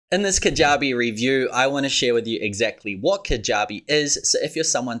In this Kajabi review, I want to share with you exactly what Kajabi is, so if you're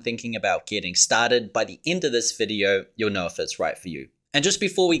someone thinking about getting started, by the end of this video, you'll know if it's right for you. And just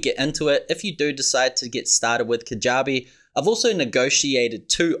before we get into it, if you do decide to get started with Kajabi, I've also negotiated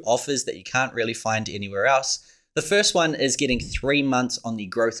 2 offers that you can't really find anywhere else. The first one is getting 3 months on the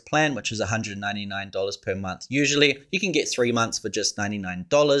growth plan, which is $199 per month. Usually, you can get 3 months for just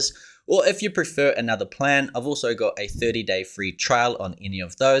 $99. Or if you prefer another plan, I've also got a 30-day free trial on any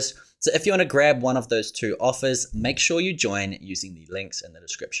of those. So if you want to grab one of those 2 offers, make sure you join using the links in the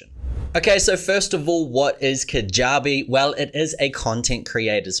description. Okay, so first of all, what is Kajabi? Well, it is a content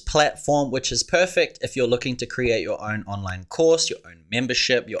creators platform, which is perfect if you're looking to create your own online course, your own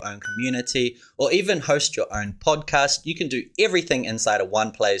membership, your own community, or even host your own podcast. You can do everything inside of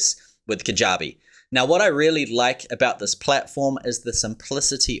one place with Kajabi. Now, what I really like about this platform is the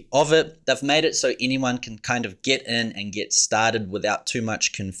simplicity of it. They've made it so anyone can kind of get in and get started without too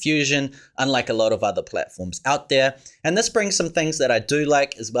much confusion, unlike a lot of other platforms out there. And this brings some things that I do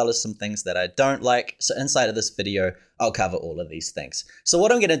like, as well as some things that I don't like. So inside of this video, I'll cover all of these things. So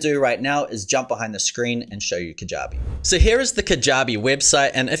what I'm going to do right now is jump behind the screen and show you Kajabi. So here is the Kajabi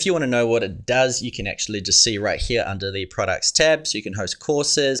website. And if you want to know what it does, you can actually just see right here under the products tab. So you can host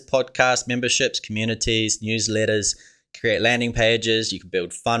courses, podcasts, memberships, communities, newsletters, create landing pages, you can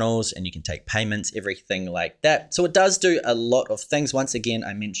build funnels, and you can take payments, everything like that. So it does do a lot of things. Once again,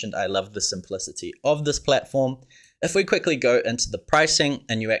 I mentioned I love the simplicity of this platform. If we quickly go into the pricing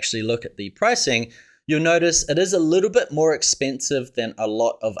and you actually look at the pricing, you'll notice it is a little bit more expensive than a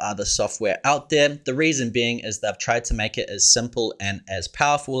lot of other software out there. The reason being is they've tried to make it as simple and as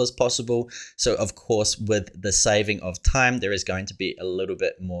powerful as possible. So of course, with the saving of time, there is going to be a little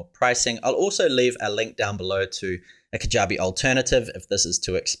bit more pricing. I'll also leave a link down below to a Kajabi alternative if this is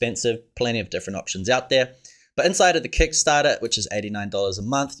too expensive. Plenty of different options out there. But inside of the Kickstarter, which is $89 a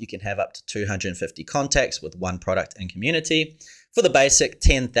month, you can have up to 250 contacts with 1 product and community. For the basic,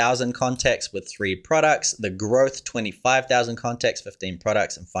 10,000 contacts with 3 products. The growth, 25,000 contacts, 15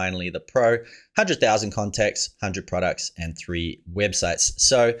 products. And finally, the pro, 100,000 contacts, 100 products, and 3 websites.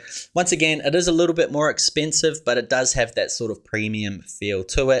 So once again, it is a little bit more expensive, but it does have that sort of premium feel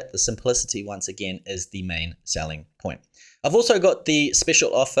to it. The simplicity, once again, is the main selling point. I've also got the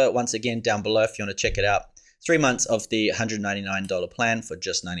special offer, once again, down below if you want to check it out. 3 months of the $199 plan for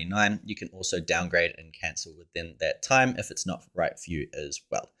just $99. You can also downgrade and cancel within that time if it's not right for you as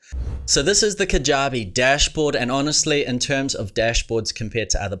well. So this is the Kajabi dashboard, and honestly, in terms of dashboards compared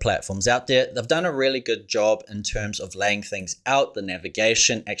to other platforms out there, they've done a really good job in terms of laying things out, the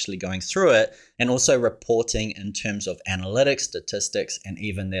navigation, actually going through it, and also reporting in terms of analytics, statistics, and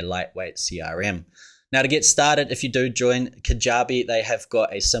even their lightweight CRM. Now to get started, if you do join Kajabi, they have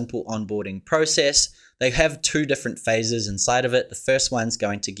got a simple onboarding process. They have 2 different phases inside of it. The first one's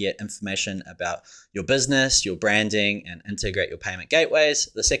going to get information about your business, your branding, and integrate your payment gateways.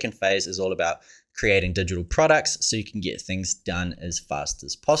 The second phase is all about creating digital products so you can get things done as fast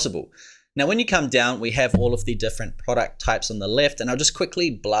as possible. Now, when you come down, we have all of the different product types on the left, and I'll just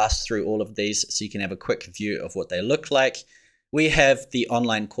quickly blast through all of these so you can have a quick view of what they look like. We have the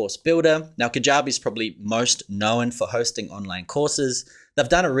online course builder. Now, Kajabi is probably most known for hosting online courses. They've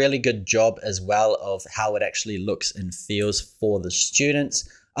done a really good job as well of how it actually looks and feels for the students.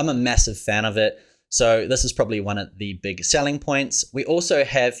 I'm a massive fan of it. So this is probably one of the big selling points. We also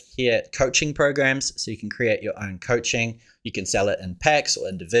have here coaching programs. So you can create your own coaching. You can sell it in packs or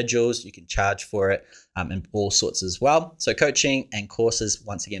individuals. You can charge for it in all sorts as well. So coaching and courses,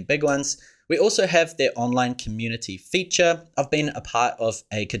 once again, big ones. We also have their online community feature. I've been a part of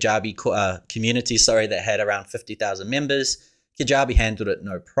a Kajabi community, that had around 50,000 members. Kajabi handled it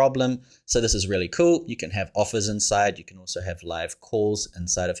no problem. So this is really cool. You can have offers inside. You can also have live calls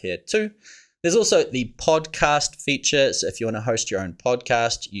inside of here too. There's also the podcast feature. So if you want to host your own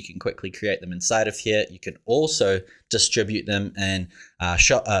podcast, you can quickly create them inside of here. You can also distribute them in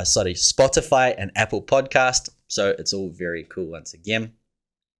Spotify and Apple Podcast. So it's all very cool once again.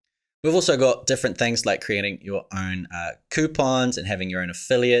 We've also got different things like creating your own coupons and having your own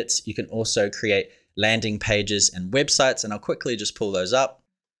affiliates. You can also create landing pages and websites, and I'll quickly just pull those up.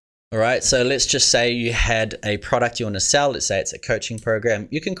 All right, so let's just say you had a product you want to sell. Let's say it's a coaching program.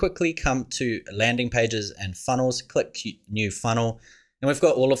 You can quickly come to landing pages and funnels, click new funnel, and we've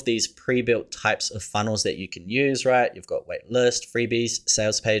got all of these pre-built types of funnels that you can use, right? You've got wait list, freebies,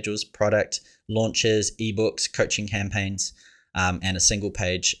 sales pages, product launches, ebooks, coaching campaigns, and a single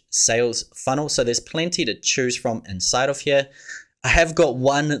page sales funnel. So there's plenty to choose from inside of here. I have got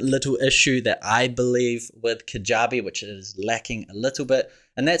one little issue that I believe with Kajabi, which is lacking a little bit,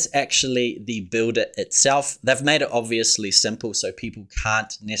 and that's actually the builder itself. They've made it obviously simple so people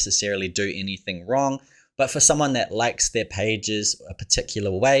can't necessarily do anything wrong. But for someone that likes their pages a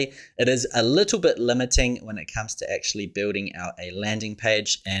particular way, it is a little bit limiting when it comes to actually building out a landing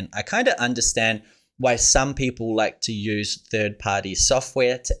page. And I kind of understand why some people like to use third-party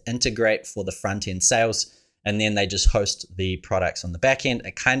software to integrate for the front-end sales, and then they just host the products on the back end.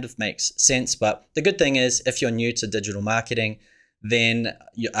 It kind of makes sense. But the good thing is, if you're new to digital marketing, then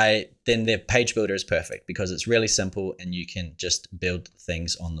their page builder is perfect because it's really simple and you can just build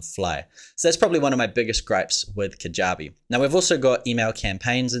things on the fly. So that's probably one of my biggest gripes with Kajabi. Now we've also got email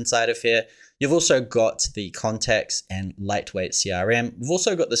campaigns inside of here. You've also got the contacts and lightweight CRM. We've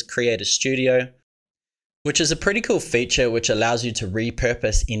also got this Creator Studio, which is a pretty cool feature which allows you to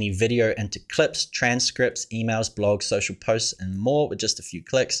repurpose any video into clips, transcripts, emails, blogs, social posts, and more with just a few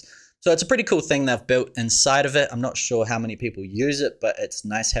clicks. So it's a pretty cool thing they've built inside of it. I'm not sure how many people use it, but it's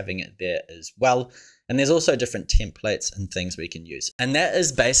nice having it there as well. And there's also different templates and things we can use. And that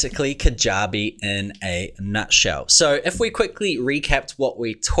is basically Kajabi in a nutshell. So if we quickly recapped what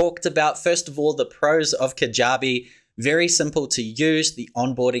we talked about, first of all, the pros of Kajabi: very simple to use. The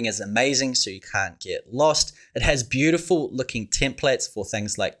onboarding is amazing, so you can't get lost. It has beautiful looking templates for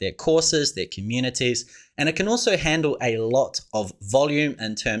things like their courses, their communities, and it can also handle a lot of volume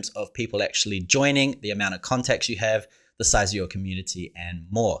in terms of people actually joining, the amount of contacts you have, the size of your community, and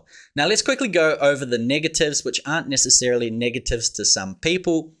more. Now let's quickly go over the negatives, which aren't necessarily negatives to some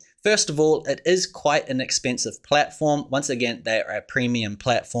people. First of all, it is quite an expensive platform. Once again, they are a premium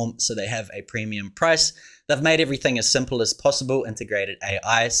platform, so they have a premium price. They've made everything as simple as possible, integrated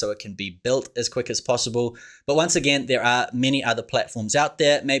AI, so it can be built as quick as possible. But once again, there are many other platforms out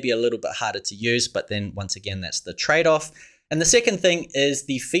there, maybe a little bit harder to use, but then once again, that's the trade-off. And the second thing is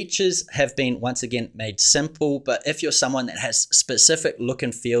the features have been once again made simple, but if you're someone that has specific look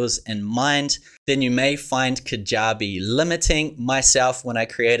and feels in mind, then you may find Kajabi limiting. Myself, when I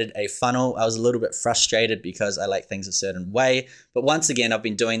created a funnel, I was a little bit frustrated because I like things a certain way. But once again, I've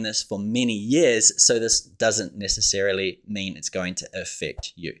been doing this for many years, so this doesn't necessarily mean it's going to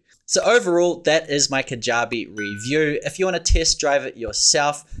affect you. So overall, that is my Kajabi review. If you want to test drive it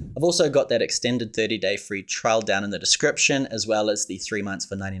yourself, I've also got that extended 30-day free trial down in the description, as well as the 3 months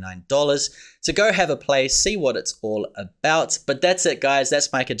for $99. So go have a play, see what it's all about. But that's it, guys.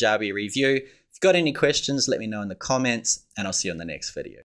 That's my Kajabi review. If you've got any questions, let me know in the comments, and I'll see you in the next video.